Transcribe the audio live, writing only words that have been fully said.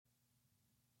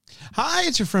Hi,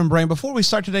 it's your friend Brain. Before we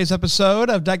start today's episode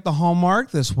of Deck the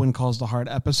Hallmark, this When Calls the Heart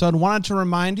episode, wanted to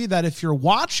remind you that if you're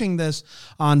watching this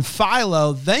on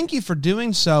Philo, thank you for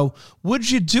doing so.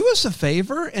 Would you do us a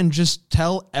favor and just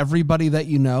tell everybody that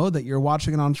you know that you're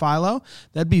watching it on Philo?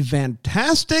 That'd be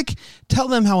fantastic. Tell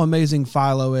them how amazing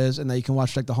Philo is and that you can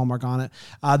watch Deck the Hallmark on it.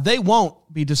 They won't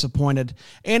be disappointed.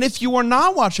 And if you are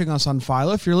not watching us on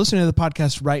Philo, if you're listening to the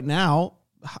podcast right now,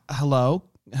 hello.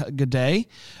 Good day.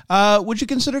 Would you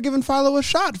consider giving Philo a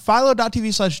shot?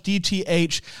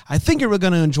 Philo.tv/DTH. I think you're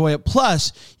going to enjoy it.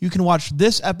 Plus, you can watch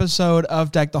this episode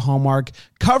of Deck the Hallmark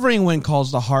covering When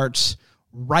Calls the Hearts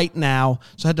right now.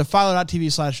 So head to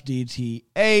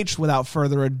Philo.tv/DTH. Without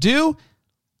further ado,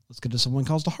 let's get to some When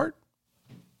Calls the Heart.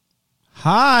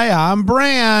 Hi, I'm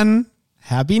Bran.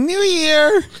 Happy New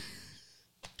Year.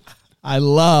 I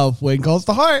love When Calls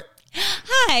the Heart.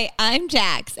 Hi, I'm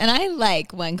Jax, and I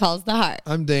like When Calls the Heart.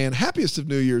 I'm Dan. Happiest of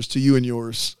New Year's to you and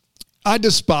yours. I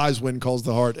despise When Calls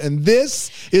the Heart, and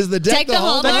this is the Deck the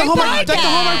Hallmark Podcast. Deck the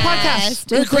Hallmark Podcast.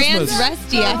 Merry Brand's Christmas.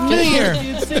 rusty after New Year.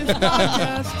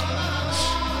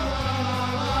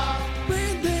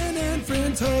 Brandon and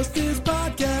friends host this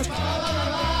podcast.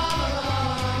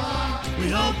 We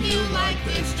hope you like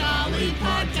this jolly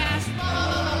podcast.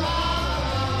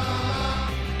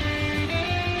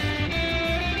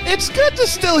 It's good to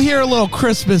still hear a little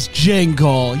Christmas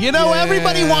jingle. You know, Yeah.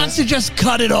 everybody wants to just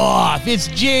cut it off. It's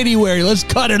January. Let's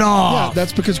cut it Yeah, off.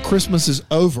 that's because Christmas is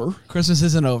over. Christmas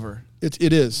isn't over.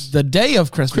 It is. The day of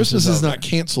Christmas Christmas is over. not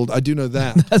canceled. I do know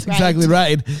that. That's exactly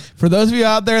right. For those of you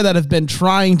out there that have been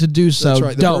trying to do so, That's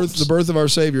right. don't. The birth of our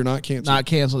Savior, not canceled. Not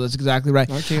canceled. That's exactly right.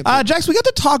 Not canceled. Jax, we got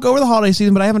to talk over the holiday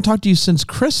season, but I haven't talked to you since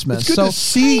Christmas. It's good to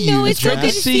see you. I know, it's so Jax.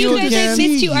 good to see you guys. again. I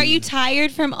missed you. Are you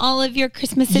tired from all of your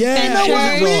Christmas Yeah. adventures? No,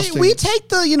 we, exhausting. we take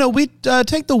the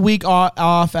take the week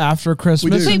off after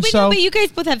Christmas. do. and Wait, so no, but you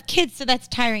guys both have kids, so that's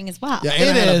tiring as well. Yeah,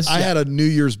 and It is, I yeah. had a New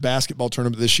Year's basketball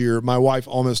tournament this year. My wife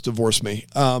almost divorced me.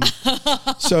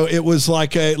 So it was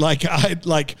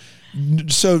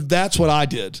so that's what I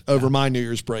did over my New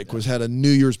Year's break was had a New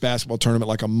Year's basketball tournament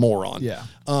like a moron. Yeah.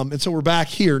 And so we're back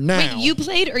here now. Wait, you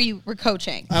played or you were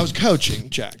coaching? I was coaching,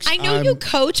 Jax. I know you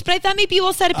coach, but I thought maybe you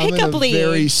also had a I'm in pickup a league.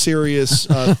 very serious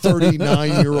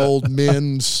 39-year-old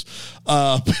men's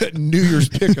New Year's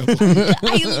pickup league.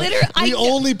 We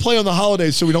only play on the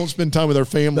holidays so we don't spend time with our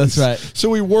families. That's right. So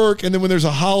we work, and then when there's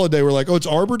a holiday, we're like, oh, it's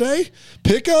Arbor Day?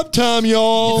 Pickup time,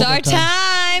 y'all. It's our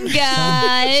time,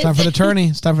 guys. It's time for the tourney.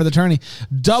 It's time for the tourney.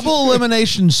 Double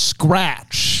elimination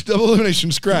scratch. Double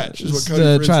elimination scratch is what Cody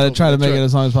To Prince try told to me. make That's it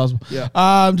as long as possible.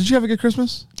 Yeah. Did you have a good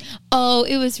Christmas? Oh,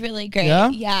 it was really great. Yeah?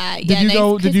 Yeah. Did you nice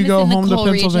go- did you Christmas go in the home to coal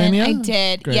region. Pennsylvania? I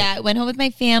did. Great. Yeah. Went home with my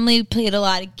family. We played a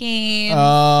lot of games.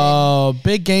 Oh,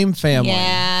 big game family.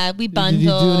 Yeah, we Did bundled. you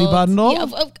do any bundle?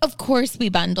 Yeah, of course we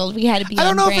bundled. We had to be I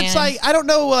don't on know brand. if it's like I don't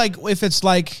know if it's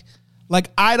like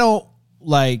I don't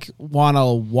want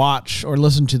to watch or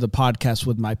listen to the podcast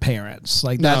with my parents.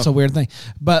 Like that's No. a weird thing.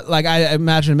 But like I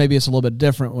imagine maybe it's a little bit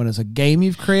different when it's a game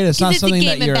you've created. It's not it's a something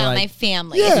game that you're about like my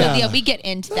family. Yeah. So, we get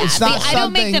into It's that. not But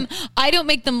something- I don't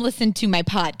make them listen to my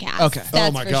podcast. Okay. That's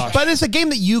Oh my for gosh. Sure. But it's a game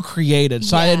that you created,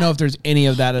 so I didn't Yeah. know if there's any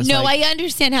of that. As No, like, I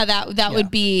understand how that would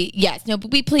be. Yes, no,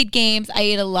 but we played games. I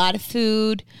ate a lot of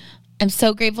food. I'm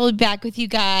so grateful to be back with you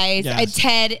guys. Yes.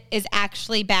 Ted is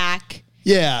actually back.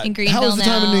 Yeah. In Greenville How was the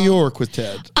time in now. New York with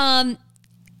Ted?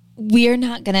 We're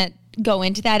not gonna go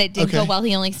into that. It didn't Okay. go well.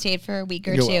 He only stayed for a week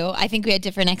or Go two. well. I think we had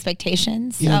different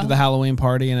expectations. you went to so- the Halloween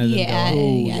party and it didn't yeah,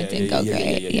 go. it didn't go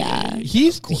great. Yeah. He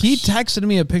texted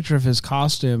me a picture of his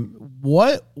costume.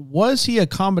 What was he a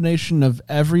combination of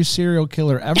every serial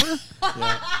killer ever?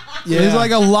 Yeah. There's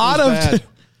like a lot It was of. bad.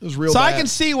 It was real So bad. I can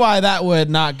see why that would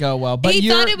not go well. But He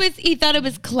thought it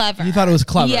was clever. You thought it was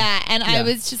clever. Yeah, and Yeah. I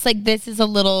was just like, this is a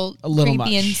little little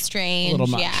creepy much. and strange. A little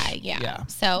much. Yeah. Yeah.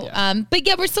 So, Yeah. but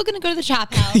yeah, we're still gonna go to the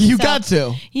chop house. You so- got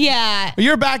to. Yeah.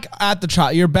 You're back at the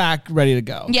chop. You're back ready to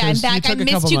go. Yeah, I'm 'Cause you back. I took a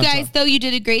missed couple you months guys off. though. You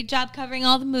did a great job covering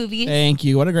all the movies. Thank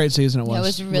you. What a great season it was. It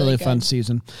was really fun good.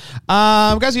 season.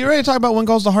 Guys, are you ready to talk about When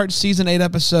Calls the Heart season 8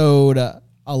 episode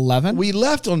 11? We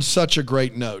left on such a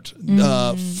great note.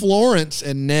 Florence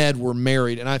and Ned were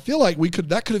married, and I feel like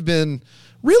that could have been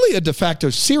really a de facto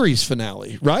series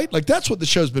finale, right? Like that's what the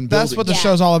show's been building. That's what the Yeah.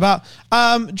 show's all about.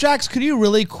 Jax, could you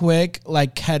really quick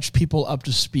catch people up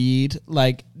to speed,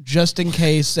 just in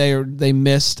case they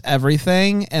missed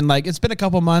everything, and it's been a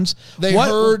couple months. They what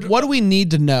heard- what do we need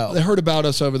to know? They heard about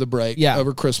us over the break, Yeah.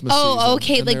 over Christmas season. Oh,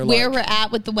 okay. and Like they're where we're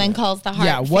at with the When Calls the Heart.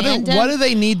 Yeah, what fandom. do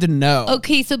they need to know?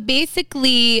 Okay, so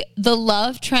basically, the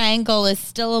love triangle is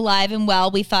still alive and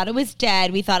well. We thought it was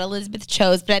dead. We thought Elizabeth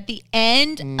chose, but at the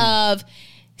end of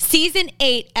Season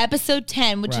 8, episode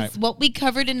 10, which is what we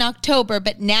covered in October,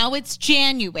 but now it's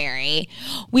January.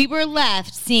 We were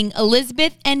left seeing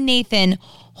Elizabeth and Nathan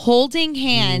holding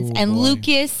hands and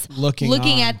Lucas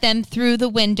looking at them through the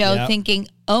window thinking,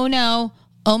 oh no,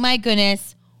 oh my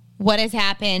goodness, what has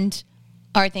happened?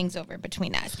 Are things over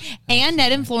between us? And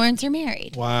Ned and Florence are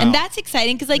married. Wow. And that's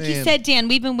exciting because you said, Dan,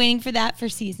 we've been waiting for that for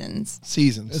seasons.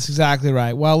 That's exactly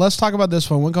right. Well, let's talk about this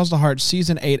one. When Calls the Heart,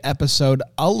 Season 8, Episode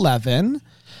 11.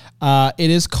 It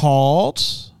is called...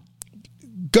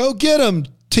 Go Get 'Em,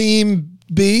 Team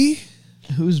B.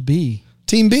 Who's B?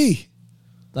 Team B.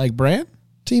 Like Brand?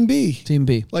 Team B. Team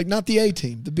B. Like not the A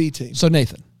team, the B team. So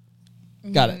Nathan.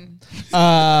 Got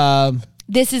it.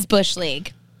 This is Bush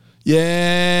League.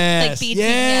 Yes. Like B team,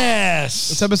 yes.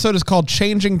 This episode is called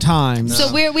Changing Times.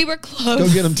 So we were close. Go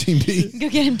Get 'Em, Team B. Go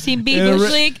Get 'Em, Team B,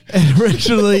 Bush League. It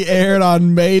originally aired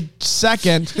on May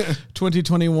 2nd,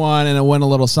 2021, and it went a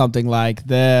little something like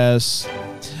this.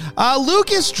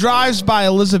 Lucas drives by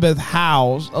Elizabeth's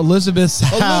house. Elizabeth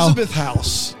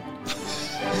House.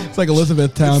 It's like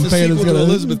Elizabethtown. It's the sequel to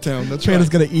Elizabethtown. That's right. Panda's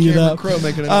going to eat Cameron it up. Crowe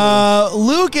making another one.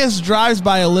 Lucas drives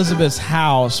by Elizabeth's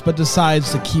house, but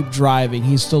decides to keep driving.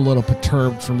 He's still a little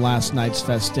perturbed from last night's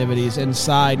festivities.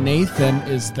 Inside, Nathan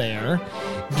is there.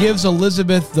 Gives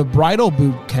Elizabeth the bridal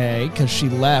bouquet because she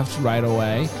left right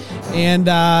away. And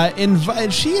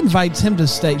she invites him to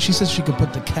stay. She says she could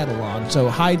put the kettle on. So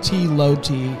high tea, low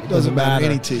tea, it doesn't matter.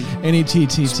 Any tea. Any tea.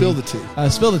 Spill the tea.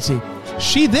 Spill the tea.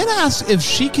 She then asks if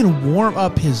she can warm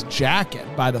up his jacket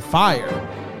by the fire.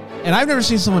 And I've never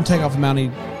seen someone take off a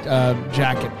Mountie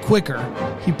jacket quicker.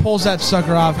 He pulls that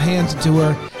sucker off, hands it to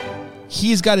her.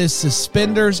 He's got his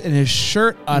suspenders and his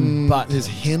shirt unbuttoned. His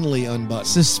Henley unbuttoned.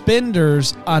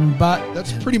 Suspenders unbuttoned.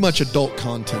 That's pretty much adult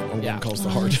content on One Calls the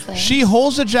Heart. She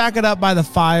holds the jacket up by the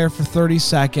fire for 30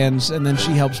 seconds, and then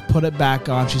she helps put it back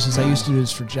on. She says, I used to do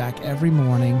this for Jack every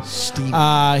morning.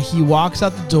 He walks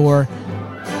out the door.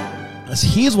 As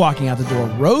he's walking out the door,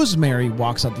 Rosemary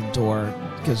walks out the door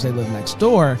because they live next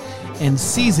door and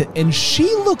sees it. And she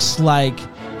looks like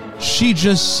she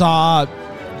just saw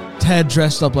Ted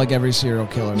dressed up like every serial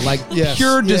killer. Like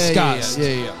pure disgust.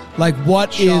 Yeah. Like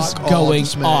what is Shock, going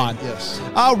dismay. on? Yes.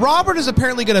 Robert is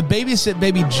apparently going to babysit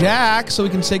baby Jack so we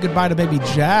can say goodbye to baby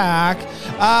Jack.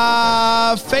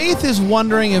 Faith is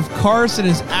wondering if Carson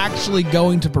is actually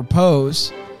going to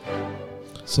propose.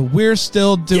 So we're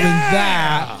still doing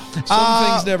that.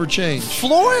 Some things never change.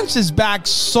 Florence is back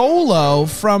solo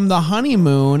from the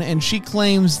honeymoon, and she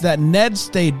claims that Ned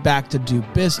stayed back to do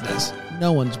business.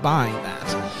 No one's buying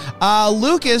that.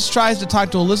 Lucas tries to talk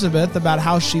to Elizabeth about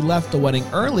how she left the wedding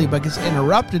early, but gets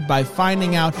interrupted by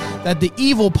finding out that the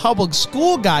evil public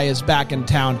school guy is back in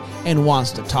town and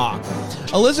wants to talk.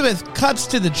 Elizabeth cuts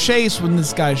to the chase when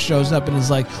this guy shows up and is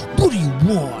like, what do you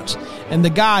want? And the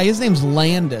guy, his name's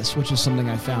Landis, which is something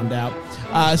I found out,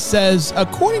 says,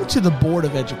 according to the Board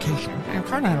of Education,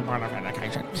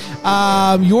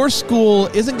 your school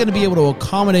isn't going to be able to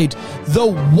accommodate the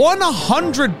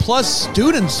 100 plus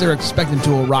students they're expecting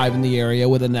to arrive in the area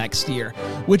within the next year,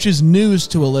 which is news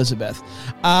to Elizabeth.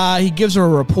 He gives her a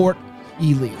report.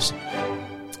 He leaves.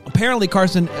 Apparently,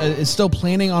 Carson is still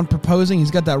planning on proposing. He's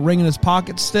got that ring in his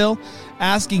pocket still,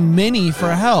 asking Minnie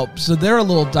for help. So they're a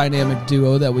little dynamic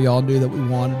duo that we all knew that we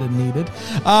wanted and needed.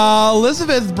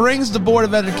 Elizabeth brings the Board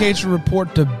of Education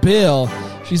report to Bill.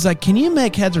 She's like, can you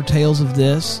make heads or tails of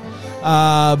this?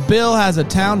 Bill has a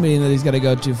town meeting that he's got to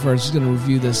go to first. He's going to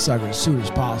review this sucker as soon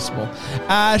as possible.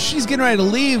 She's getting ready to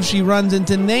leave. She runs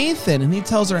into Nathan, and he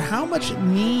tells her how much it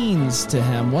means to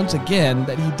him, once again,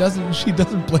 that she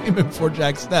doesn't blame him for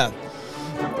Jack's death.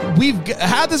 We've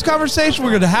had this conversation.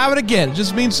 We're going to have it again. It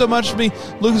just means so much to me.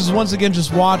 Lucas is once again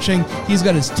just watching. He's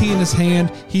got his tea in his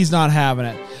hand. He's not having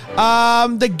it.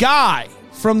 The guy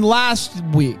from last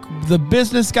week, the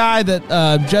business guy that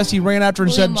Jesse ran after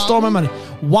and said, stole my money.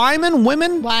 Weeble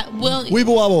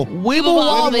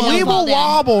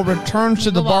Wobble returns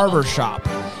to the barber shop.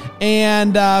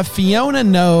 And Fiona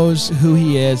knows who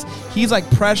he is. He's like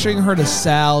pressuring her to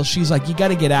sell. She's like, you got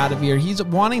to get out of here. He's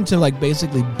wanting to like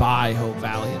basically buy Hope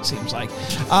Valley, it seems like.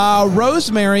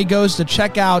 Rosemary goes to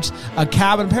check out a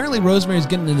cabin. Apparently Rosemary's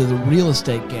getting into the real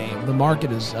estate game. The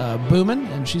market is booming,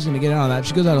 and she's going to get in on that.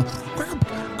 She goes out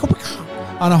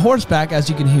on a horseback, as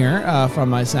you can hear from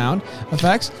my sound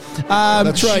effects.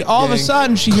 That's right. All of a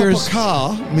sudden, she hears...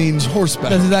 Ka means horseback.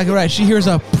 That's exactly right. She hears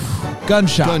a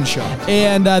gunshot.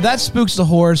 And that spooks the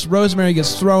horse. Rosemary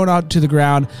gets thrown out to the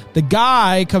ground. The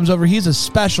guy comes over. He's a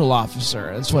special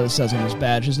officer. That's what it says on his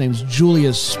badge. His name's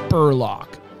Julius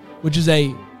Spurlock, which is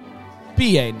a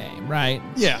BA name, right?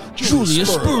 Yeah.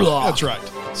 Julius Spurlock. That's right.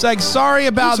 It's like, sorry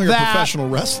about Looks like that. a professional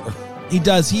wrestler. He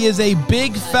does. He is a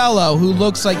big fellow who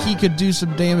looks like he could do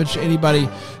some damage to anybody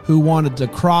who wanted to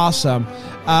cross him.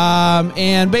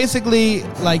 And basically,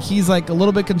 like, he's like a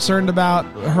little bit concerned about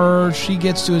her. She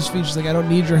gets to his feet. She's like, I don't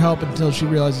need your help, until she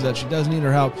realizes that she does need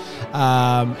her help.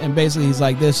 And basically, he's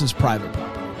like, this is private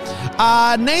property.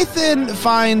 Nathan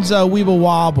finds Weeble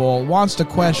Wobble, wants to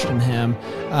question him,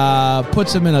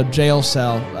 puts him in a jail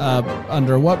cell.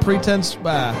 Under what pretense?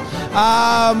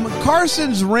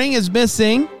 Carson's ring is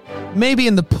missing. Maybe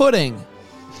in the pudding.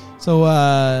 So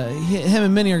him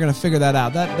and Minnie are going to figure that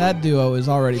out. That duo is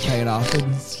already paying off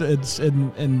in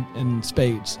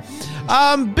spades.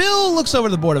 Bill looks over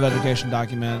the Board of Education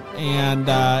document and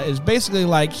is basically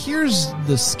like, here's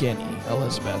the skinny,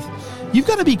 Elizabeth. You've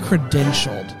got to be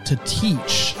credentialed to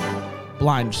teach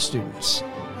blind students.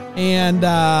 And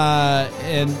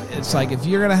it's like, if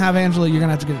you're going to have Angela, you're going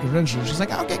to have to get credentialed. She's like,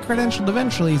 I'll get credentialed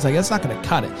eventually. He's like, that's not going to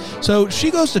cut it. So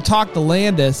she goes to talk to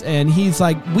Landis, and he's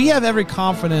like, we have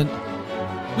confidence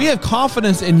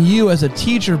in you as a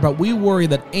teacher, but we worry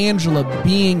that Angela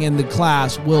being in the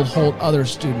class will hold other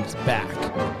students back.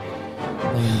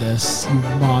 Landis, you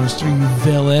monster, you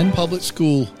villain. Public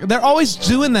school. They're always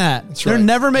doing that. That's They're right.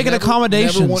 never making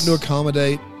accommodations. Never want to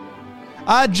accommodate.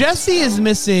 Jesse is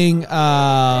missing,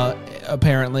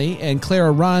 apparently, and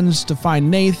Clara runs to find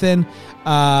Nathan,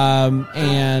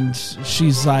 and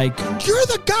she's like, you're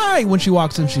the guy! When she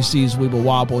walks in, she sees Weeble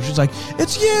Wobble. She's like,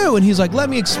 it's you! And he's like, let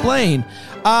me explain.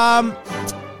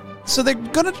 So they're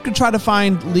going to try to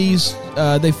find Lee's,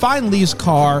 they find Lee's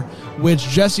car, which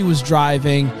Jesse was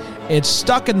driving. It's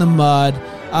stuck in the mud.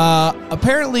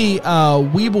 Apparently,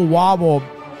 Weeble Wobble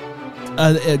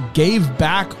gave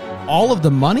back all of the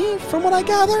money, from what I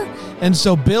gather, and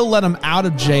so Bill let him out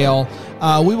of jail.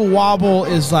 Weeble Wobble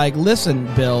is like,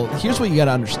 listen, Bill, here's what you got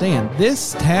to understand.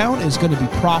 This town is going to be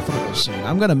profitable soon.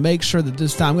 I'm going to make sure that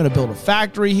this town, I'm going to build a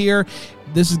factory here.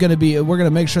 This is going to be, we're going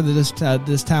to make sure that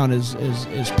this town is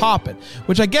popping,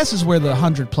 which I guess is where the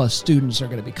 100+ students are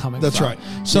going to be coming That's from. right.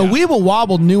 So Yeah. Weeble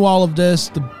Wobble knew all of this.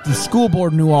 The school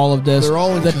board knew all of this. They're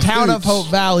all in the town of cahoots Hope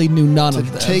Valley knew none to of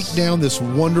this. take down this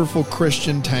wonderful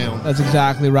Christian town That's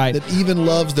exactly right. that even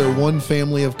loves their one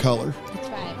family of color. That's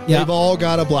right. Yeah. They've all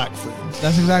got a black friend.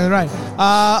 That's exactly right.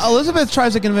 Elizabeth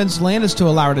tries to convince Landis to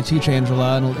allow her to teach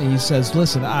Angela, and he says,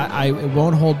 listen, I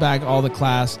won't hold back all the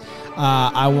class.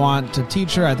 I want to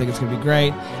teach her. I think it's going to be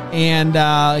great. And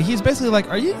he's basically like,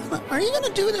 are you going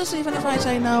to do this even if I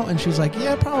say no? And she's like,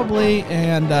 yeah, probably.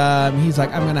 And he's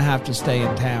like, I'm going to have to stay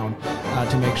in town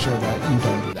to make sure that you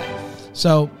don't do that.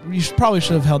 So you probably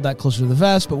should have held that closer to the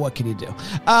vest, but what can you do?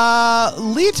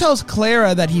 Lee tells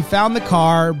Clara that he found the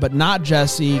car, but not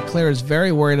Jesse. Clara's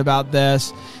very worried about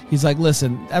this. He's like,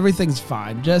 listen, everything's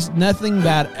fine. Just nothing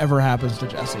bad ever happens to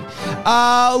Jesse.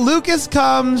 Lucas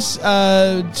comes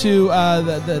to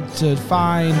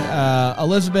find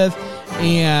Elizabeth,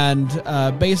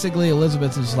 and basically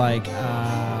Elizabeth is like,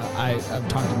 I've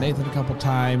talked to Nathan a couple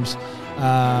times,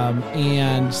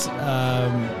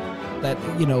 that,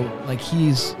 you know, like,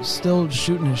 he's still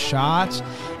shooting his shots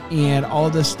and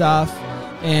all this stuff.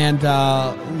 And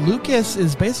Lucas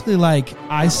is basically like,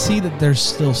 I see that there's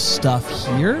still stuff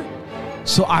here,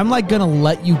 so I'm like gonna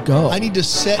let you go. I need to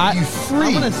set you free.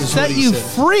 I'm gonna is set what he you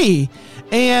said. free.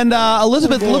 And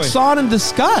Elizabeth Oh, boy. looks on in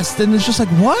disgust and is just like,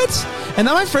 what? And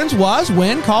that, my friends, was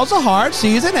When Calls the Heart,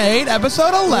 Season 8,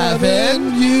 Episode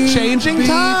 11, Changing UBTV.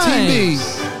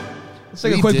 Times. Let's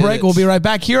take a We quick did break. it. We'll be right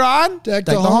back here on Deck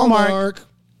the Hallmark.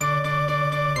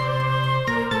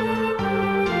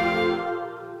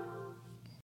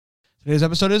 Today's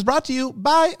episode is brought to you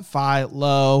by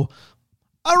Philo.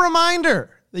 A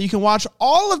reminder that you can watch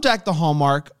all of Deck the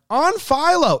Hallmark on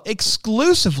Philo,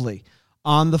 exclusively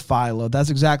on the Philo.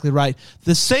 That's exactly right.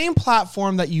 The same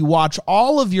platform that you watch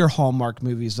all of your Hallmark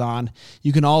movies on,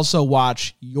 you can also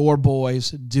watch your boys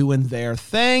doing their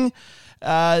thing.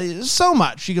 So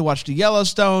much. You can watch the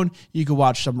Yellowstone. You can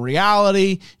watch some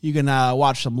reality. You can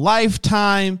watch some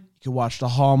Lifetime. You can watch the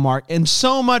Hallmark and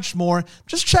so much more.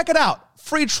 Just check it out.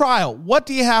 Free trial. What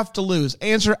do you have to lose?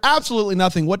 Answer absolutely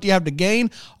nothing. What do you have to gain?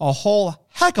 A whole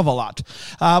heck of a lot.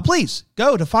 Please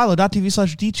go to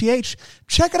philo.tv/DTH.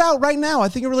 Check it out right now. I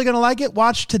think you're really going to like it.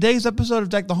 Watch today's episode of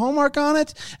Deck the Hallmark on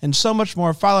it and so much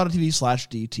more.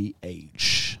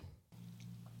 philo.tv/DTH.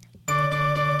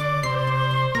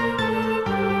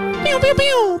 Pew, pew,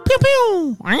 pew, pew,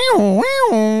 pew. Ow,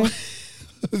 ow.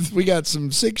 We got some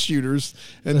 6-shooters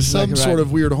and That's some exactly sort right.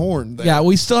 of weird horn there. Yeah,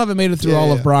 we still haven't made it through Yeah, all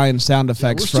yeah. of Brian's sound We're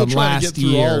effects still from trying to last get through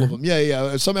year. all of them.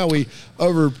 Yeah. Somehow we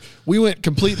went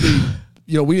completely,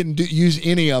 we didn't use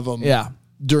any of them Yeah.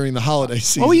 during the holiday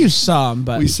season. Well, we used some,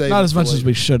 but We saved not it as for much as later.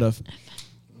 we should have.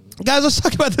 Guys, let's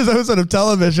talk about this episode of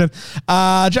television.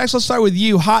 Jax, let's start with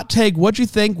you. Hot take. What'd you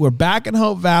think? We're back in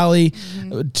Hope Valley.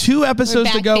 2 episodes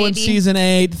back, to go in baby. season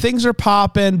 8. Things are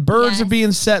popping. Birds Yes. are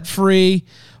being set free.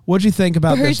 What'd you think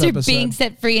about Birds this are episode? being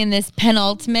set free in this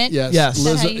penultimate. Yes. Is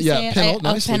that how you say it?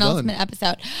 Nicely penultimate done.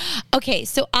 episode. Okay,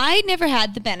 so I never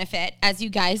had the benefit, as you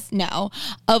guys know,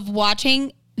 of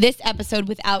watching this episode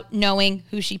without knowing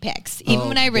who she picks, even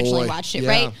when I originally watched it,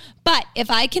 right? But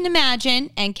if I can imagine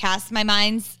and cast my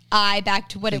mind's eye back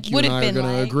to what it would have been We're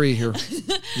going to like, agree here.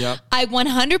 Yep. I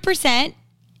 100%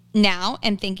 now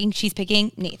am thinking she's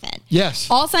picking Nathan. Yes.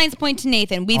 All signs point to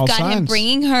Nathan. We've All got him signs.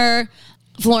 bringing her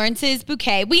Florence's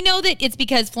bouquet. We know that it's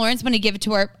because Florence wanted to give it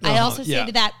to her. I also say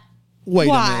to that, Wait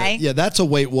why? a minute. Yeah, that's a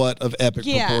wait what of epic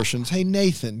proportions. Hey,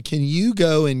 Nathan, can you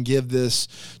go and give this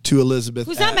to Elizabeth?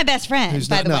 Who's not my best friend,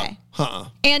 by the way.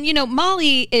 And,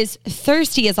 Molly is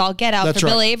thirsty as all get out That's for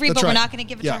right. Bill Avery, That's but we're right. not going to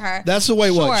give it to her. That's the wait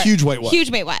what. Huge wait what.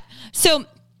 Huge wait what. So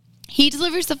he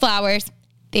delivers the flowers.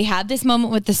 They have this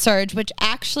moment with the surge, which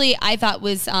actually I thought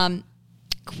was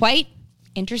quite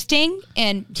interesting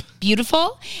and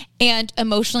beautiful and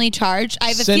emotionally charged. I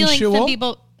have a feeling Sensual? some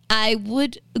people, I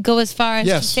would go as far as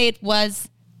to say it was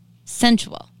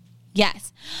sensual.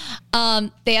 Yes.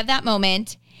 They have that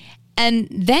moment. And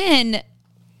then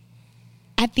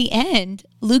at the end,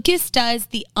 Lucas does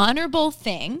the honorable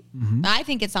thing. I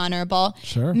think it's honorable.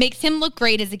 Sure. Makes him look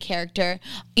great as a character.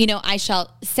 I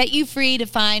shall set you free to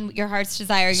find your heart's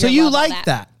desire. So your you love, all like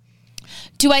that?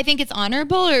 Do I think it's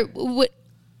honorable or what?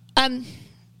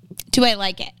 Do I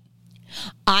like it?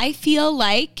 I feel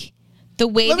like the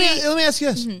way Let me ask you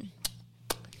this.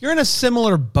 You're in a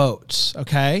similar boat,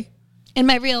 okay? in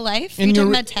my real life, are you talking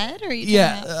about Ted or are you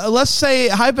talking about? Let's say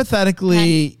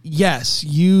hypothetically, yes,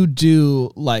 you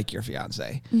do like your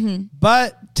fiance,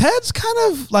 but Ted's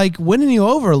kind of like winning you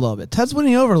over a little bit.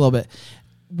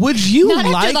 Would you Not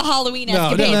like after the Halloween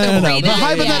no, escapade. But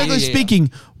hypothetically speaking,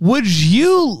 would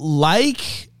you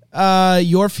like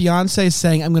your fiance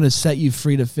saying, "I'm going to set you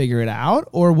free to figure it out,"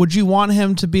 or would you want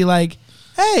him to be like,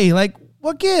 "Hey, like,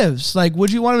 what gives?" Like, would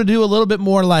you want him to do a little bit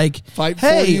more like, Fight for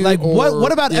 "Hey, you," like, or-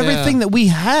 what about everything that we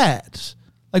had?"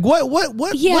 Like,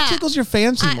 what Yeah. tickles your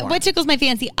fancy more? What tickles my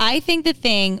fancy? I think the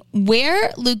thing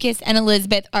where Lucas and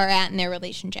Elizabeth are at in their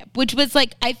relationship, which was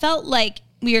like, I felt like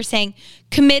we were saying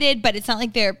committed, but it's not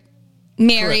like they're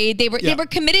married. Correct. They were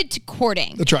committed to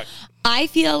courting. That's right. I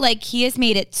feel like he has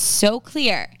made it so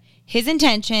clear his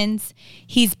intentions.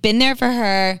 He's been there for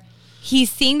her. He's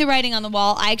seeing the writing on the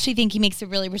wall. I actually think he makes a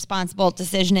really responsible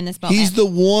decision in this moment. He's the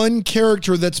one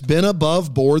character that's been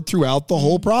above board throughout the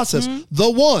whole process.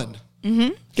 The one.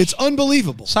 It's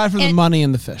unbelievable. Aside from the money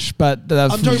and the fish, but I'm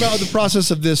talking about the process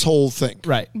of this whole thing.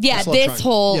 right. yeah, That's what I'm this trying-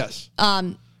 whole yes.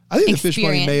 I think the fish money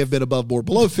experience. may have been above board.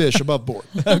 Below fish, above board.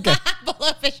 below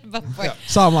fish above board.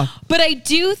 Someone. But I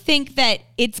do think that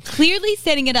it's clearly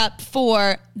setting it up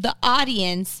for the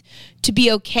audience to be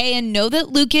okay and know that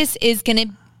Lucas is going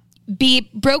to be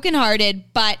brokenhearted,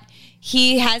 but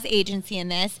he has agency in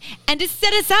this, and to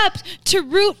set us up to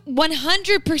root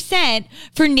 100%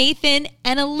 for Nathan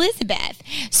and Elizabeth.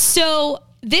 So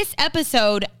this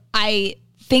episode, I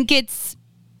think it's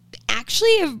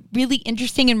actually a really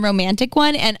interesting and romantic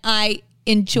one, and I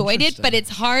enjoyed it, but it's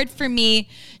hard for me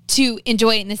to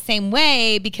enjoy it in the same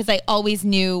way because I always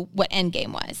knew what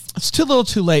Endgame was. It's too little,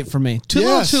 too late for me. Too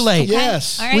little, too late.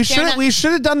 Yes. All right, We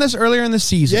should have done this earlier in the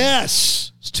season.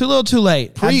 Yes. It's too little, too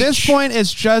late. Preach. At this point,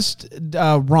 it's just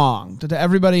wrong to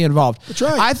everybody involved. That's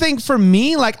right. I think for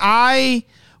me, I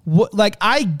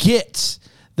get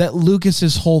that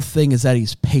Lucas's whole thing is that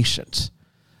he's patient,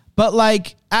 but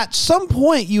like at some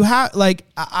point, you have like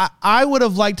I would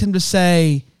have liked him to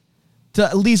say, to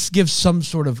at least give some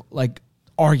sort of like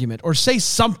argument or say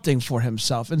something for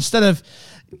himself instead of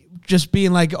just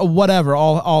being like, oh, whatever,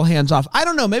 all hands off. I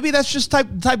don't know. Maybe that's just type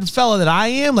of fella that I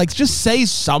am. Like, just say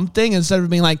something instead of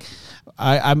being like,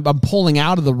 I'm pulling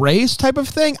out of the race type of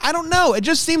thing. I don't know. It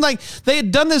just seemed like they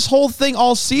had done this whole thing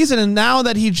all season, and now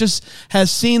that he just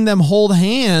has seen them hold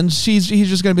hands, he's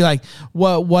just going to be like,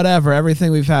 whatever,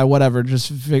 everything we've had, whatever, just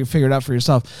figure it out for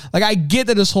yourself. Like, I get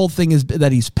that this whole thing is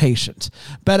that he's patient,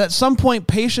 but at some point,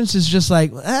 patience is just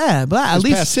like, but at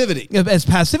least passivity. It's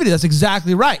passivity. That's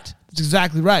exactly right. That's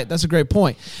exactly right. That's a great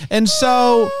point. And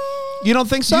so, you don't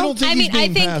think so? You don't think he's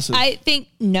being passive?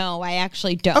 No, I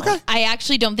actually don't. Okay. I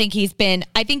actually don't think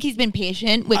I think he's been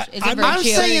patient, which is a virtue. I'm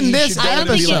saying this I don't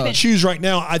think he's episode. been- Choose right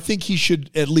now. I think he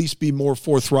should at least be more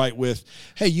forthright with,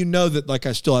 hey, you know that like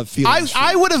I still have feelings.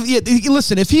 I would have,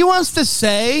 listen, if he wants to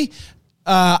say,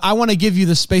 I want to give you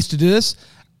the space to do this,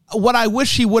 what I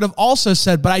wish he would have also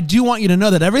said, but I do want you to know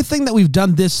that everything that we've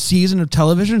done this season of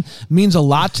television means a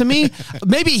lot to me.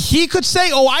 Maybe he could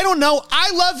say, oh, I don't know,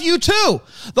 I love you too.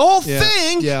 The whole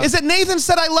thing is that Nathan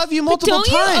said I love you multiple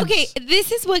times. Okay,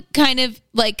 this is what kind of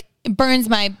like burns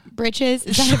my britches.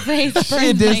 Is that a phrase?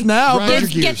 It is now.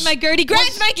 Gets my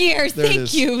grinds my gears.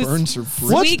 Thank you. Burns her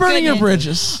bridges. What's burning your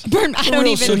bridges? I don't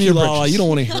even. You don't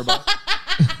want to hear about it.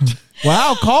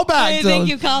 Wow, call back. Thank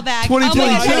you, call back. 2022. Oh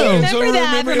my gosh, I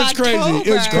remember that from It's crazy. October.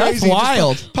 It was crazy.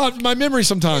 That's wild. My memory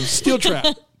sometimes. Steel trap.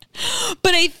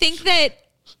 But I think that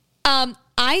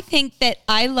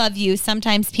I love you.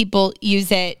 Sometimes people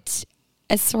use it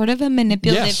as sort of a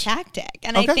manipulative tactic.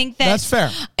 And I think that's fair.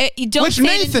 You don't Which say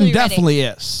Nathan definitely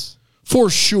is.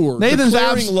 For sure. Nathan's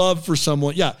declaring love for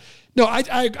someone. Yeah. No,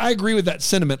 I agree with that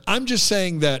sentiment. I'm just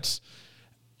saying that,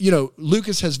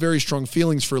 Lucas has very strong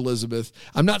feelings for Elizabeth.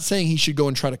 I'm not saying he should go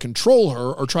and try to control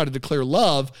her or try to declare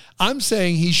love. I'm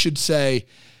saying he should say,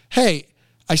 hey,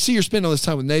 I see you're spending all this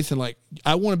time with Nathan. Like,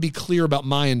 I want to be clear about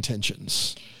my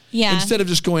intentions. Yeah. Instead of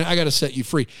just going, I got to set you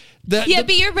free. But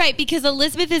you're right, because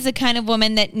Elizabeth is the kind of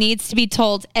woman that needs to be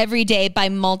told every day by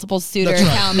multiple suitors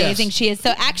how amazing she is.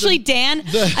 So actually, Dan,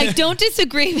 I don't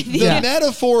disagree with you. The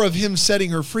metaphor of him setting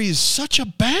her free is such a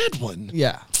bad one.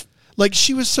 Yeah. Like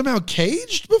she was somehow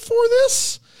caged before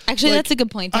this. Actually, that's a good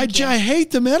point. I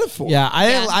hate the metaphor. Yeah,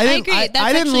 I agree.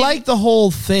 I didn't like the whole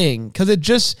thing because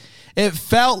it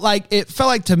felt like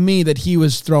to me that he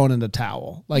was throwing in the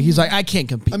towel. Like he's like, I can't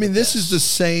compete. I mean, this is the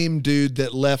same dude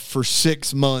that left for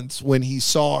 6 months when he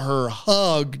saw her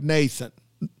hug Nathan.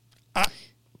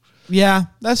 Yeah,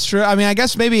 that's true. I mean, I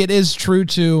guess maybe it is true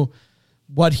to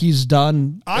what he's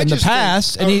done in the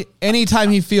past.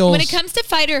 Anytime he feels, when it comes to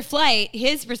fight or flight,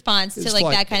 his response to like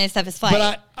that kind of stuff is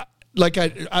flight. But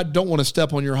I don't want to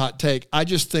step on your hot take. I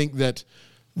just think that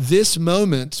this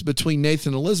moment between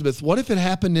Nathan and Elizabeth, what if it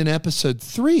happened in episode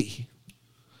 3?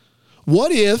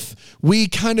 What if we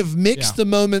kind of mix the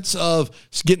moments of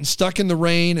getting stuck in the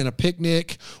rain and a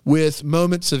picnic with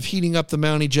moments of heating up the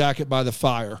Mountie jacket by the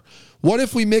fire? What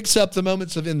if we mix up the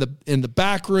moments of in the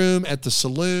back room at the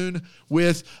saloon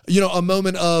with, a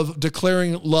moment of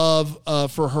declaring love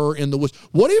for her in the woods?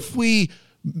 What if we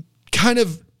kind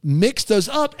of mix those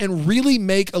up and really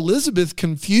make Elizabeth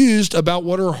confused about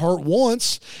what her heart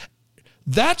wants?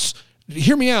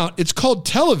 Hear me out. It's called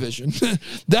television.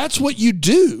 That's what you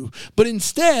do. But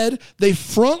instead, they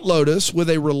front load us with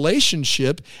a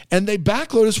relationship and they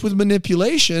back load us with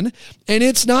manipulation. And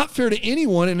it's not fair to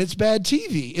anyone and it's bad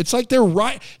TV. It's like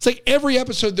it's like every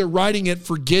episode they're writing it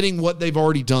forgetting what they've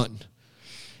already done.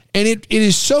 And it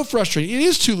is so frustrating. It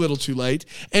is too little too late,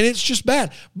 and it's just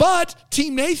bad. But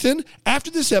Team Nathan,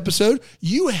 after this episode,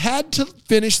 you had to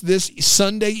finish this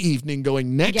Sunday evening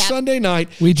going next Sunday night.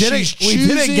 We did it. We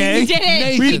did it,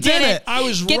 gang. We did it. I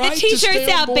was Get right the T-shirts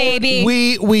to out, baby.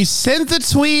 We sent the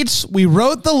tweets. We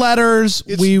wrote the letters.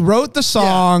 We wrote the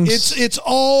songs. Yeah, it's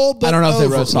all but I don't know over. if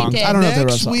they wrote songs. I don't know if they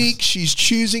wrote songs. Next week, she's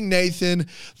choosing Nathan.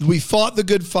 We fought the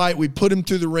good fight. We put him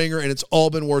through the ringer, and it's all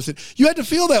been worth it. You had to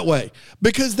feel that way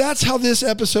because that's how this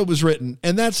episode was written,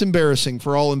 and that's embarrassing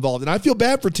for all involved. And I feel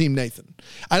bad for Team Nathan.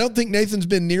 I don't think Nathan's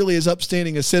been nearly as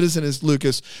upstanding a citizen as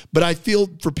Lucas, but I feel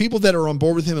for people that are on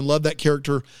board with him and love that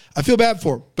character, I feel bad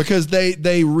for him because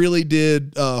they really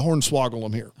did hornswoggle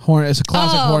him here. It's a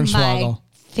classic hornswoggle.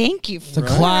 Thank you. It's a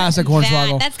classic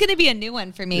hornswoggle. That's going to be a new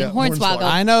one for me. Yeah, hornswoggle.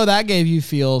 I know that gave you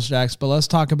feels, Jax, but let's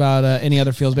talk about any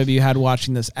other feels maybe you had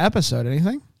watching this episode.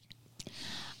 Anything?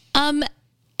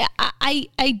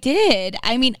 I did.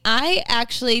 I mean, I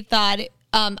actually thought,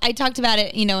 I talked about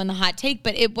it, in the hot take,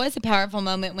 but it was a powerful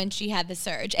moment when she had the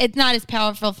surge. It's not as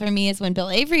powerful for me as when Bill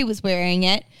Avery was wearing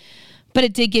it, but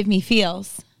it did give me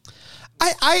feels.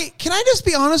 Can I just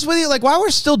be honest with you? Like, while we're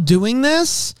still doing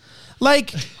this,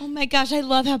 like, oh my gosh, I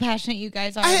love how passionate you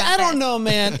guys are. I don't know,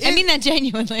 man. I mean that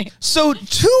genuinely. So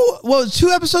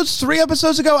 3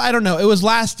 episodes ago, I don't know. It was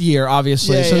last year,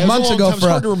 obviously. So months ago for it's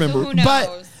hard to remember. Who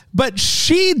knows? But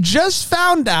she just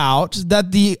found out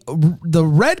that the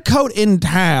red coat in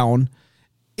town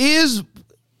is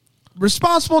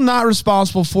not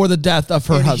responsible for the death of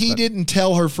her husband. He didn't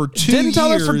tell her for 2 years. Didn't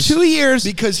tell her for 2 years.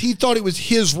 Because he thought it was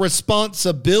his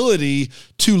responsibility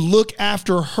to look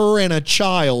after her and a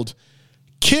child.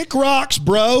 Kick rocks,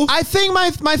 bro. I think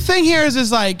my thing here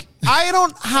is like, I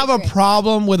don't have a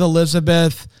problem with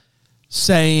Elizabeth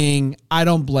saying, I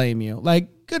don't blame you. Like,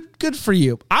 good for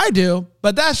you. I do,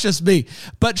 but that's just me.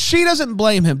 But she doesn't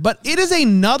blame him. But it is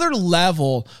another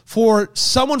level for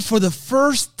someone for the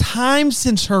first time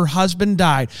since her husband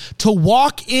died to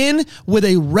walk in with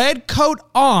a red coat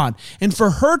on and for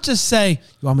her to say,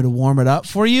 you want me to warm it up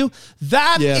for you?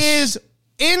 That is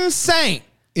insane.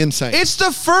 insane. It's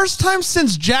the first time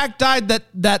since Jack died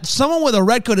that someone with a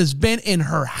red coat has been in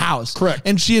her house. Correct.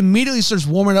 And she immediately starts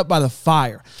warming up by the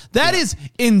fire. That is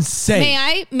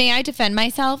insane. May I defend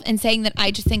myself in saying that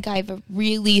I just think I have a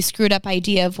really screwed up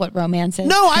idea of what romance is?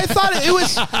 No, I thought it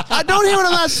was. I don't hear what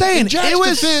I'm not saying. Jack's it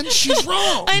was. defense, she's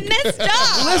wrong. I messed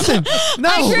up. Listen, no.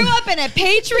 I grew up in a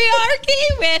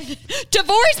patriarchy with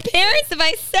divorced parents. Have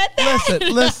I said that?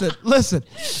 Listen.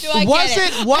 Do I Was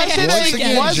get it? Was it Once a?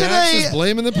 again, Was Jax is it a?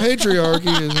 blaming the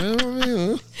patriarchy.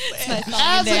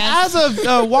 As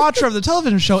a watcher of the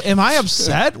television show, am I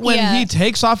upset when he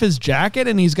takes off his jacket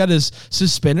and he's got his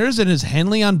suspenders and his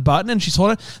Henley unbuttoned and she's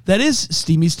holding? That is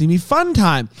steamy fun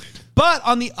time. But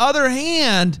on the other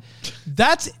hand,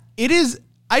 that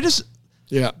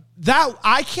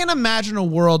I can't imagine a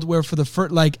world where for the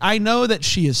first, like, I know that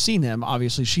she has seen him.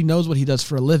 Obviously, she knows what he does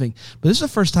for a living. But this is the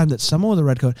first time that someone with a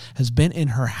red coat has been in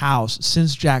her house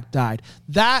since Jack died.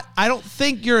 That I don't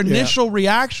think your initial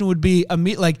reaction would be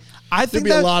like. I think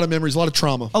there'd be a lot of memories, a lot of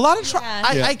trauma.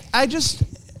 I just,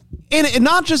 and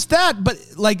not just that, but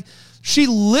like. She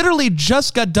literally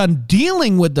just got done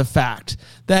dealing with the fact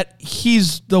that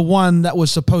he's the one that was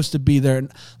supposed to be there.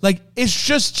 Like,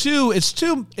 it's too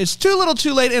little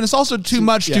too late, and it's also too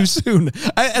much too soon. Too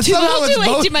little too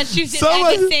late, too much too soon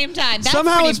at the same time. That's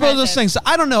somehow it's both of those things. So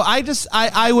I don't know. I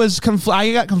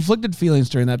got conflicted feelings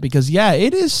during that because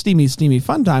it is steamy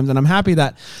fun times, and I'm happy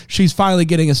that she's finally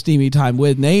getting a steamy time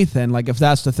with Nathan. Like, if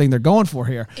that's the thing they're going for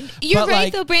here. You're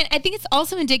right, though, Brant. I think it's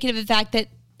also indicative of the fact that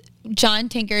John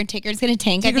Tinker's going to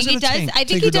tank. I think he does. I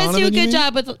think he does do a good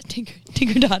job with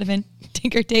Tinker Donovan,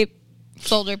 Tinker Tape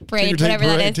Soldier Parade, whatever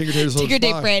that is. Tinker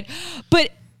Tape Parade.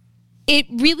 But it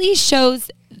really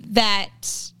shows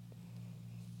that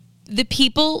the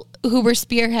people who were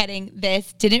spearheading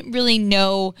this didn't really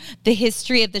know the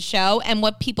history of the show and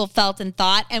what people felt and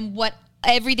thought and what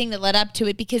everything that led up to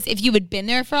it. Because if you had been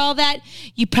there for all that,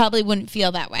 you probably wouldn't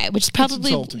feel that way. Which is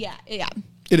probably yeah.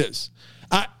 It is.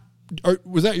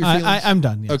 Was that your feelings? I'm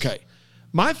done. Yes. Okay.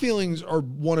 My feelings are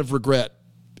one of regret.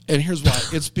 And here's why.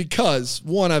 It's because,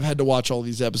 one, I've had to watch all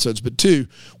these episodes, but two,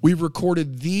 we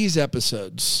recorded these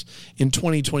episodes in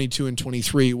 2022 and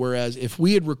 23, whereas if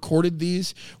we had recorded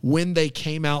these when they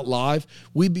came out live,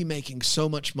 we'd be making so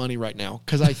much money right now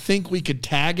because I think we could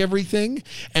tag everything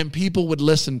and people would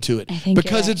listen to it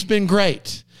because it's been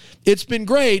great. It's been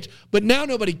great, but now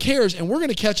nobody cares, and we're going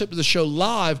to catch up to the show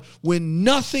live when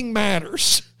nothing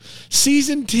matters.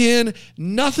 Season 10,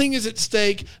 nothing is at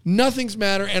stake, nothing's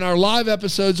matter, and our live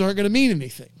episodes aren't going to mean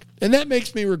anything. And that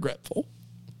makes me regretful.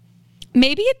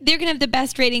 Maybe they're going to have the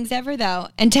best ratings ever, though.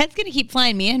 And Ted's going to keep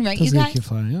flying me in, right, you guys? Keep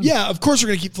flying in. Yeah, of course we're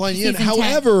going to keep flying you in.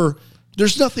 However,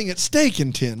 there's nothing at stake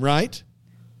in 10, right?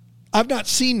 I've not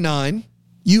seen 9.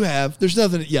 You have. There's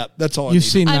nothing. Yeah, that's all. You've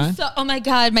seen 9. Oh my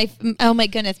God! Oh my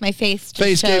goodness! My face.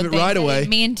 Just gave it right away.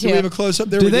 Mean to. Do we have a close up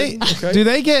there? Do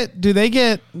they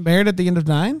get married at the end of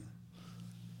 9?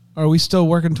 Or are we still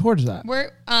working towards that?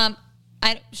 We're what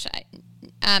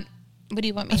do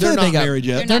you want me to They're do? not married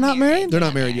yet. They're not married? They're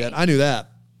not married yet. I knew that.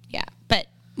 Yeah, but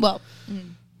well.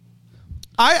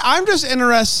 I'm just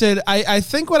interested. I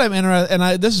think what I'm interested,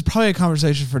 and this is probably a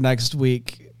conversation for next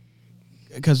week,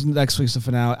 because next week's the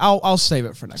finale. I'll save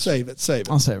it for next week. Save it.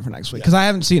 I'll save it for next week because I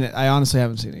haven't seen it. I honestly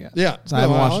haven't seen it yet. Yeah. So I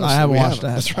haven't watched it.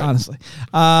 That's right. Honestly.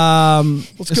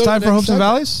 It's time for Hopes and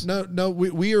Valleys? No,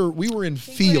 we were in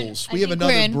feels. We have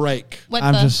another break.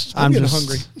 I'm just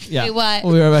hungry. Yeah. Wait, what?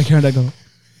 We'll be right back here and go.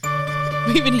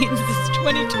 We've been eating since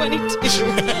 2022.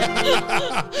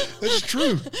 That's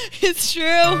true. It's true.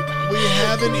 We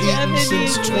haven't eaten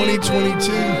since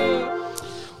 2022.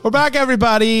 We're back,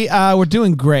 everybody. We're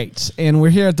doing great, and we're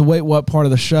here at the Wait What part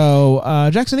of the show.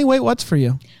 Jackson, any Wait What's for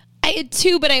you? I had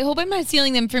 2, but I hope I'm not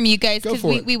stealing them from you guys because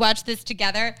we watched this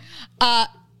together.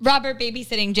 Robert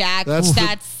babysitting Jack.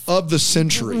 That's of the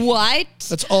century. What?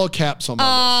 That's all caps on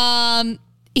my list.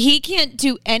 He can't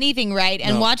do anything right,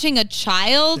 and watching a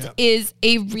child is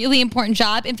a really important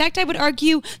job. In fact, I would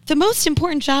argue the most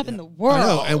important job in the world. I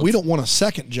know, and we don't want a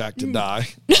second Jack to die.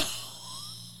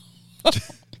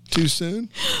 Too soon?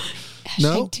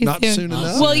 No, not soon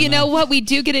enough. Well, you know what? We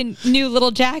do get a new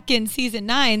little Jack in season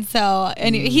 9. So,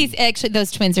 and he's actually,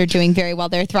 those twins are doing very well.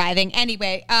 They're thriving.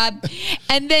 Anyway, and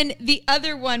then the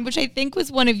other one, which I think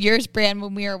was one of yours, Bran,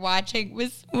 when we were watching,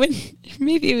 was when,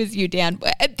 maybe it was you, Dan.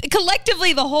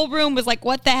 Collectively, the whole room was like,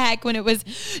 what the heck? When it was,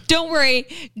 don't worry,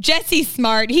 Jesse's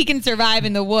smart. He can survive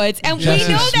in the woods. And we know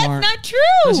that's not true.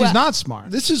 He's not smart.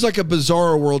 This is like a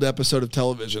Bizarro World episode of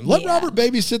television. Let Robert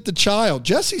babysit the child.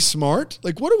 Jesse's smart.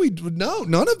 Like, what do we... No,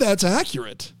 none of that's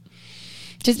accurate.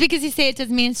 Just because you say it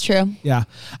doesn't mean it's true. Yeah.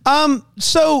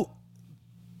 So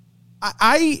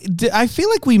I feel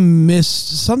like we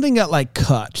missed something that like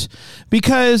cut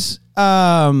because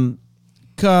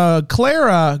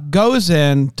Clara goes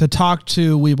in to talk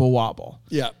to Weeble Wobble.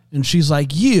 Yeah. And she's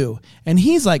like, you. And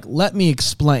he's like, let me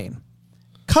explain.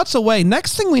 Cuts away.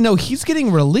 Next thing we know, he's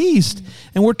getting released,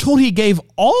 and we're told he gave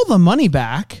all the money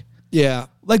back. Yeah.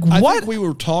 Like, I what? think we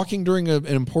were talking during an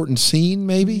important scene,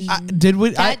 maybe. Did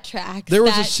we? That tracks. There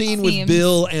was That a scene seems- with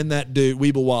Bill and that dude,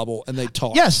 Weeble Wobble, and they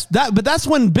talked. Yes, but that's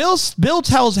when Bill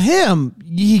tells him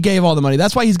he gave all the money.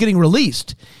 That's why he's getting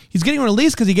released. He's getting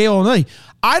released because he gave all the money.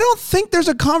 I don't think there's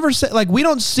a conversation. Like, we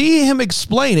don't see him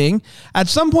explaining. At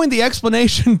some point, the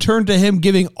explanation turned to him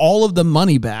giving all of the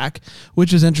money back,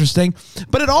 which is interesting.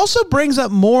 But it also brings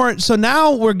up more. So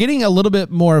now we're getting a little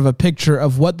bit more of a picture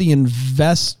of what the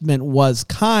investment was,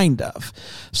 kind of.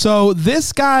 So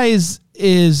this guy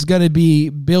is going to be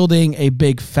building a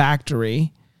big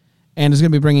factory and is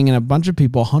going to be bringing in a bunch of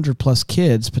people, 100 plus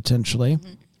kids potentially.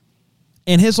 Mm-hmm.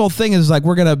 And his whole thing is like,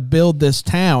 we're going to build this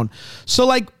town. So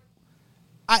like,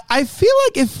 I feel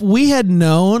like if we had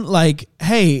known, like,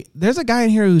 hey, there's a guy in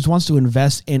here who wants to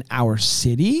invest in our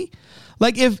city.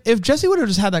 Like, if Jesse would have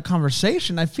just had that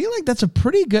conversation, I feel like that's a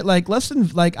pretty good, like, listen,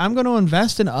 like, I'm going to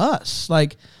invest in us.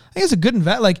 Like, I think it's a good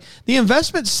invest. Like, the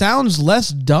investment sounds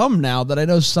less dumb now that I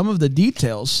know some of the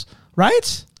details,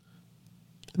 right?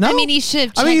 No, I mean, he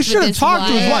should have. He should have talked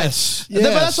to his wife. Yes. But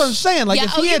that's what I'm saying. Like, Yeah,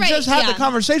 if he you're had just right. had the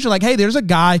conversation, like, hey, there's a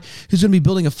guy who's going to be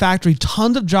building a factory.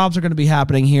 Tons of jobs are going to be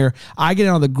happening here. I get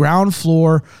in on the ground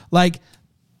floor. Like,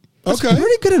 that's a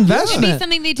pretty good investment. Maybe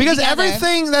something they do because together.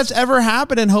 everything that's ever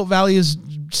happened in Hope Valley has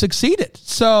succeeded.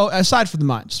 So, aside from the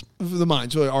mines. The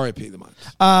mines. Well, R.I.P. the mines.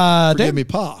 Forgive me,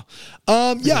 Pa.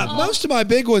 Most of my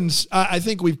big ones I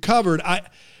think we've covered.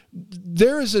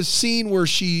 There is a scene where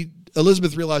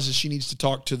Elizabeth realizes she needs to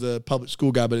talk to the public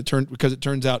school guy, but it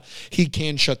turns out he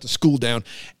can shut the school down.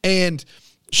 And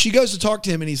she goes to talk to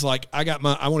him, and he's like, I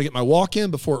want to get my walk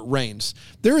in before it rains.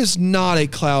 There is not a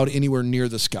cloud anywhere near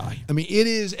the sky. I mean, it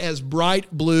is as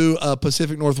bright blue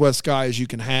Pacific Northwest sky as you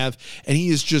can have, and he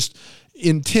is just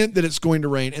intent that it's going to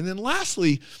rain. And then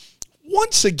lastly,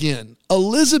 once again,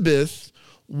 Elizabeth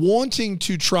wanting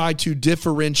to try to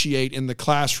differentiate in the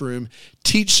classroom,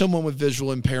 teach someone with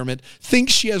visual impairment,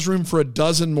 thinks she has room for a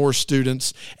dozen more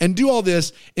students, and do all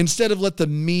this instead of let the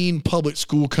mean public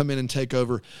school come in and take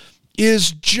over,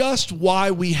 is just why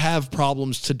we have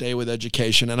problems today with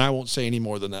education. And I won't say any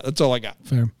more than that. That's all I got.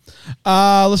 Fair.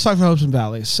 Let's talk about hopes and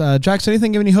valleys. Jax,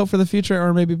 anything giving you hope for the future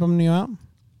or maybe bumming you out?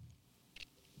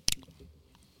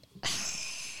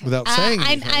 Without saying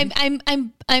anything.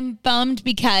 I'm bummed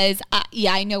because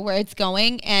I know where it's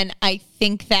going, and I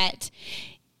think that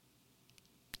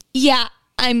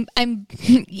I'm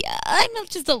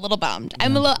just a little bummed.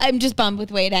 I'm just bummed with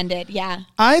the way it ended. Yeah.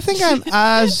 I think I'm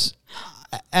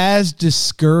as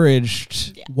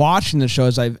discouraged watching the show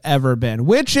as I've ever been,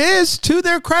 which is, to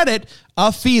their credit,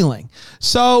 a feeling.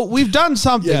 So we've done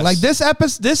something. Yes. Like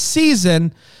this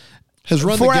season has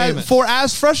run the gamut. For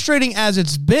as frustrating as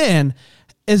it's been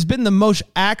the most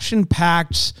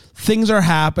action-packed. Things are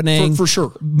happening. For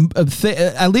sure.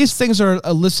 At least things are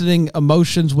eliciting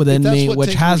emotions within me,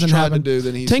 which hasn't happened.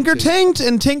 Tinker tinked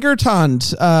and tinker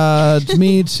tonned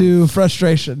me to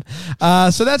frustration.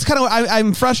 So that's kind of what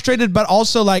I'm frustrated, but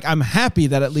also like I'm happy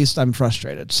that at least I'm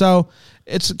frustrated. So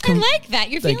it's. I like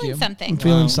that. You're feeling something. I'm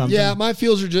feeling something. Yeah, my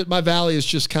valley is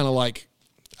just kind of like,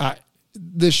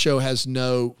 this show has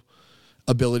no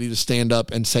ability to stand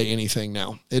up and say anything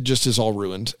now. It just is all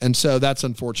ruined. And so that's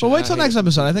unfortunate. Well, wait till next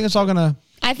episode. I think it's all going to...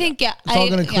 I think, it's all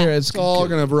going to clear. Yeah. It's all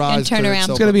going to rise. And turn around.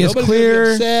 It's going to be as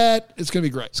clear. It's going to be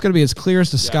great. It's going to be as clear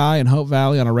as the sky in Hope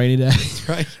Valley on a rainy day.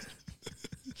 Right.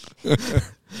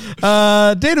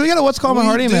 Dana, we got a What's Calling My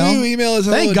Heart email. Email is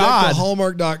Thank God.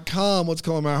 Hallmark.com. What's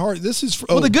Calling My Heart. This is...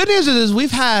 Well, the good news is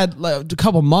we've had like, a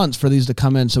couple months for these to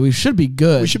come in, so we should be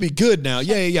good. We should be good now.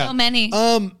 Yeah. So many.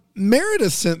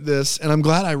 Meredith sent this, and I'm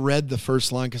glad I read the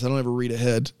first line because I don't ever read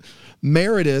ahead.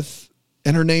 Meredith,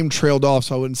 and her name trailed off,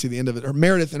 so I wouldn't see the end of it. Or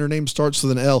Meredith, and her name starts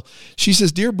with an L. She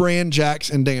says, Dear Bran, Jax,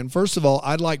 and Dan, first of all,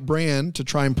 I'd like Bran to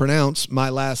try and pronounce my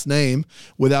last name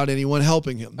without anyone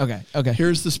helping him. Okay.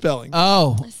 Here's the spelling.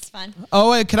 Oh. This is fun.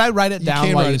 Oh, wait, can I write it down? You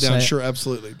can while write it down. say Sure,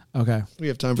 absolutely. Okay. We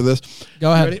have time for this.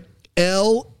 Go ahead. Ready?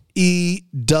 Lewawicz.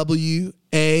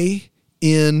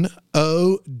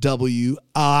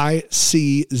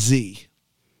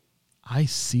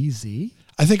 ICZ?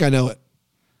 I think I know it.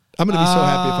 I'm going to be so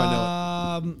happy if I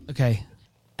know it. Okay.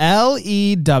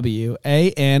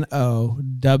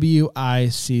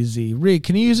 LEWANOWICZ. Reed,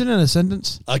 can you use it in a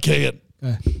sentence? I can't.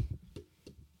 Okay.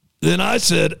 Then I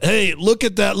said, hey, look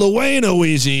at that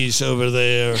Lewawicz over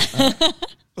there.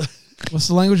 What's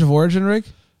the language of origin, Rig?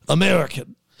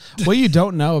 American. What you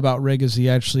don't know about Rig is he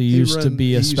actually used to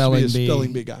be a spelling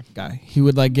bee guy. He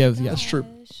would like give. Yeah, that's true.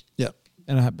 Yeah,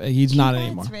 and he's not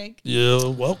anymore. Rig.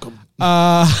 You're welcome.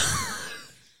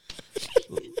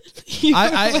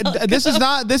 This is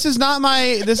not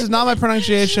my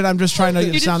pronunciation. I'm just trying to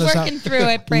You're sound just this out. working through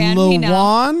it, Brand. We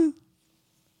know.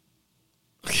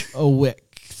 Lawanawick.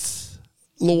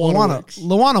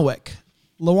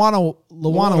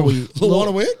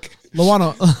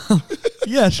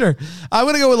 Yeah, sure. I'm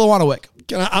gonna go with Lawanawick.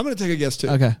 I'm gonna take a guess too.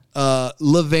 Okay.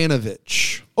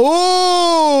 Lavanovich.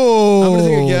 Oh, I'm gonna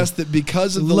take a guess that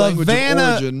because of the language of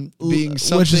origin being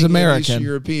something which is American, Eastern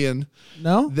European.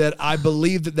 No, that I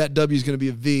believe that W is going to be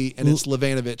a V, and it's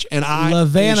Lavanovich. And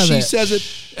Lavanovich. She says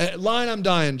it. Line, I'm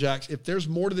dying, Jax. If there's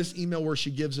more to this email where she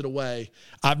gives it away,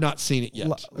 I've not seen it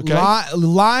yet. Okay,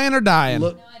 lying or dying.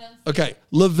 Okay,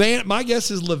 my guess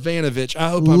is Lavanovich.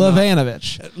 I hope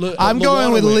Lavanovich. I'm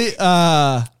going with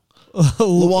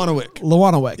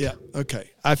Lawanawick. Yeah. Okay.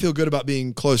 I feel good about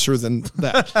being closer than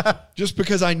that, just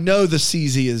because I know the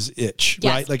CZ is itch,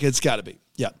 yes. right? Like it's got to be.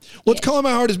 Yeah. What's calling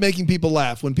my heart is making people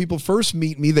laugh. When people first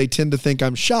meet me, they tend to think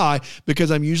I'm shy because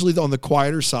I'm usually on the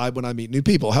quieter side when I meet new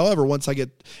people. However, once I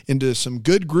get into some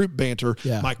good group banter,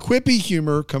 my quippy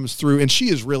humor comes through, and she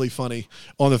is really funny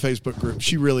on the Facebook group.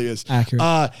 She really is. Accurate.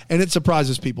 And it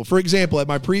surprises people. For example, at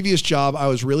my previous job, I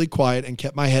was really quiet and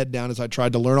kept my head down as I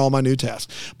tried to learn all my new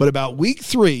tasks. But about week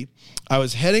 3, I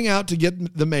was heading out to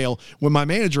get the mail when my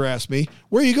manager asked me,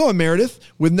 "Where are you going, Meredith?"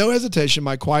 With no hesitation,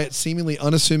 my quiet, seemingly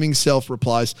unassuming self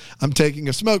replies, "I'm taking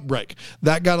a smoke break."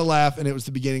 That got a laugh, and it was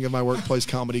the beginning of my workplace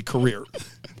comedy career.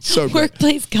 So great.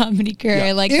 Workplace comedy career,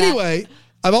 I like that. Anyway,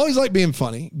 I've always liked being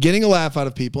funny, getting a laugh out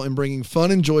of people, and bringing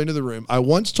fun and joy into the room. I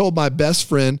once told my best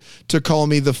friend to call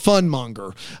me the fun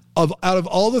monger. Out of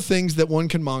all the things that one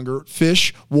can monger,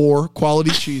 fish, war,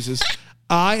 quality cheeses,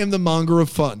 I am the monger of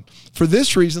fun. For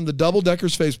this reason, the Double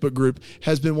Deckers Facebook group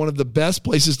has been one of the best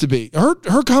places to be. Her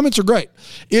comments are great.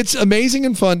 It's amazing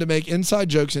and fun to make inside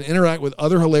jokes and interact with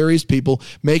other hilarious people,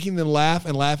 making them laugh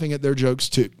and laughing at their jokes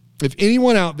too. If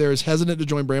anyone out there is hesitant to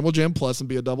join Bramble Jam Plus and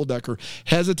be a Double Decker,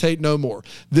 hesitate no more.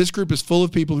 This group is full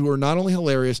of people who are not only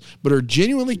hilarious, but are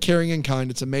genuinely caring and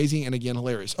kind. It's amazing and, again,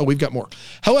 hilarious. Oh, we've got more.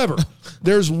 However,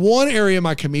 there's one area of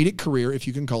my comedic career, if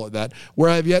you can call it that, where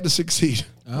I have yet to succeed.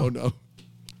 Oh no.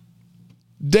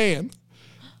 Dan,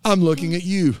 I'm looking at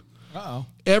you. Uh-oh.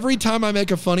 Every time I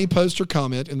make a funny post or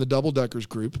comment in the Double Deckers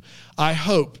group, I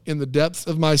hope in the depths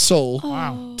of my soul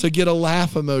to get a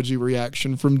laugh emoji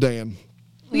reaction from Dan.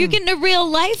 Well, you're getting a real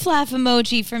life laugh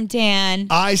emoji from Dan.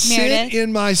 I sit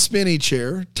in my spinny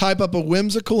chair, type up a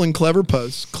whimsical and clever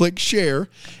post, click share,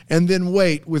 and then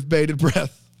wait with bated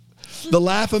breath. The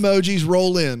laugh emojis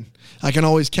roll in. I can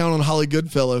always count on Holly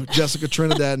Goodfellow, Jessica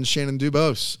Trinidad, and Shannon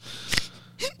Dubose.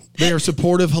 They are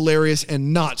supportive, hilarious,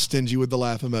 and not stingy with the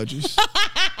laugh emojis.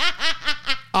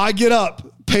 I get up,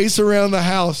 pace around the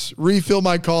house, refill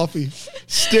my coffee,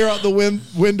 stare out the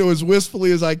window as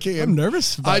wistfully as I can. I'm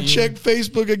nervous about you. check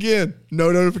Facebook again.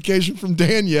 No notification from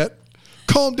Dan yet.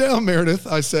 Calm down, Meredith,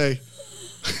 I say.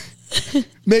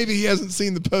 Maybe he hasn't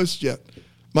seen the post yet.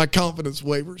 My confidence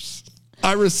wavers.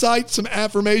 I recite some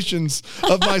affirmations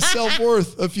of my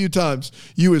self-worth a few times.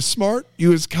 You is smart.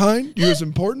 You is kind. You is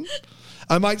important.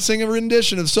 I might sing a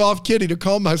rendition of Soft Kitty to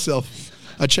calm myself.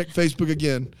 I check Facebook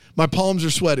again. My palms are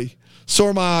sweaty. So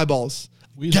are my eyeballs.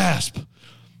 Gasp.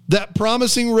 That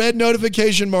promising red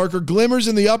notification marker glimmers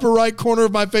in the upper right corner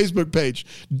of my Facebook page.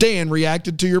 Dan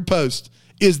reacted to your post.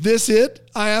 Is this it?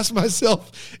 I ask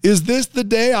myself. Is this the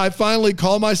day I finally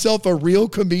call myself a real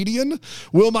comedian?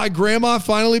 Will my grandma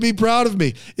finally be proud of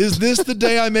me? Is this the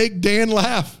day I make Dan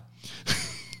laugh?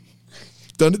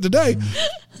 Done it today.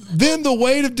 Then the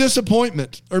weight of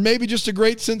disappointment, or maybe just a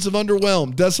great sense of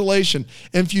underwhelm, desolation,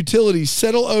 and futility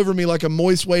settle over me like a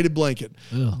moist weighted blanket.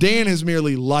 Ugh. Dan has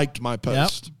merely liked my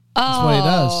post. Yep. That's what he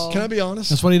does. Can I be honest?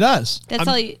 That's what he does. That's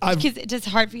all you, because it's just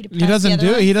hard for you to press He doesn't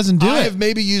do it. He doesn't do it. I have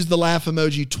maybe used the laugh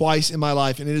emoji twice in my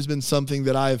life, and it has been something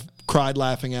that I've cried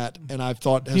laughing at, and I've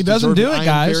thought he doesn't do it, I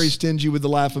guys. am very stingy with the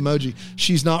laugh emoji.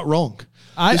 She's not wrong.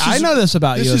 I know this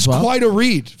about you as well. This is quite a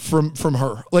read from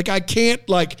her. Like, I can't,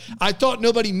 like, I thought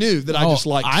nobody knew that I just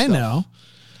liked stuff.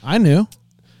 I knew.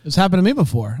 It's happened to me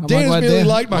before. Dan has merely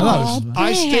liked my post.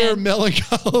 I stare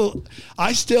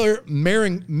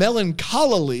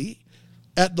melancholily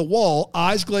at the wall,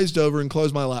 eyes glazed over, and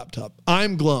close my laptop.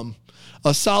 I'm glum.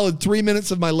 A solid 3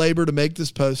 minutes of my labor to make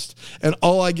this post, and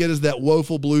all I get is that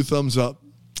woeful blue thumbs up.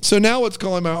 So now what's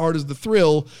calling my heart is the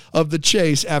thrill of the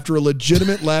chase after a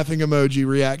legitimate laughing emoji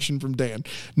reaction from Dan.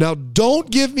 Now,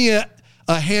 don't give me a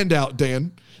handout,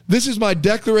 Dan. This is my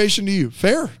declaration to you.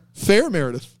 Fair,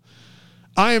 Meredith.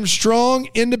 I am strong,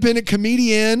 independent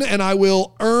comedian, and I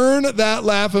will earn that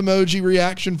laugh emoji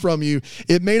reaction from you.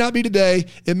 It may not be today,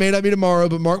 it may not be tomorrow,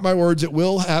 but mark my words, it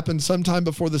will happen sometime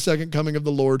before the second coming of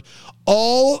the Lord.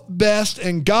 All best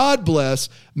and God bless.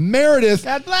 Meredith.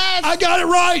 God bless. I got it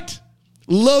right.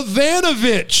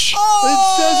 Lavanovich. Oh! It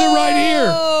says it right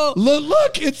here.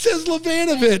 Look, it says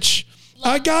Lavanovich.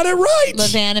 I got it right.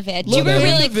 Lavanovich. You were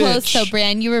really close, though,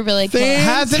 Bran. You were really close.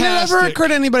 Has it ever occurred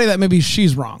to anybody that maybe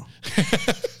she's wrong?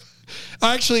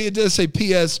 Actually, it does say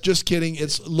P.S. Just kidding.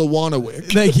 It's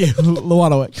Lawanowick. Thank you,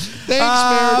 Lawanowick.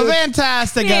 Thanks, Meredith.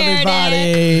 Fantastic, Meredith.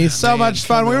 everybody. So much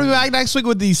fun. We're going to be back next week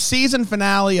with the season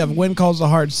finale of When Calls the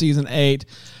Heart Season 8.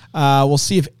 We'll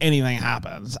see if anything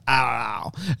happens. I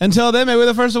don't know. Until then, maybe we're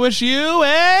the first to wish you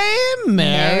a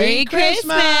Merry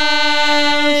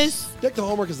Christmas. Deck the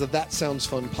Hallmark is a That Sounds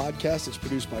Fun podcast. It's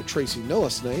produced by Tracy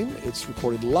Noah's name. It's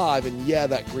recorded live in,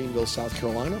 that Greenville, South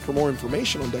Carolina. For more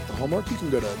information on Deck the Hallmark, you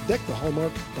can go to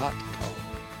deckthehallmark.com.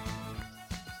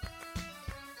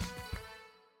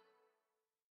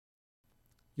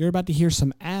 You're about to hear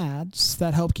some ads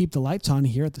that help keep the lights on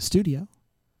here at the studio.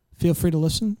 Feel free to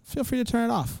listen. Feel free to turn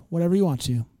it off, whatever you want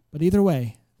to. But either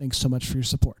way, thanks so much for your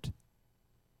support.